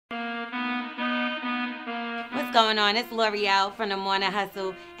What's going on? It's L'Oreal from the Morning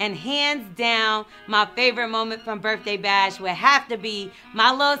Hustle, and hands down, my favorite moment from Birthday Bash would have to be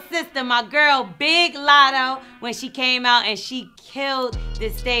my little sister, my girl, Big Latto, when she came out and she killed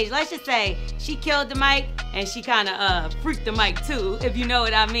this stage. Let's just say she killed the mic, and she kind of freaked the mic too, if you know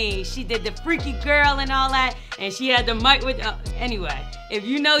what I mean. She did the freaky girl and all that, and she had the mic with, anyway. If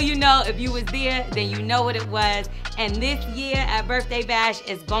you know, you know. If you was there, then you know what it was. And this year at Birthday Bash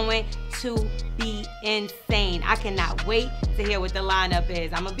is going to be insane. I cannot wait to hear what the lineup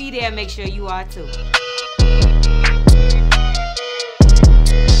is. I'm gonna be there, make sure you are too.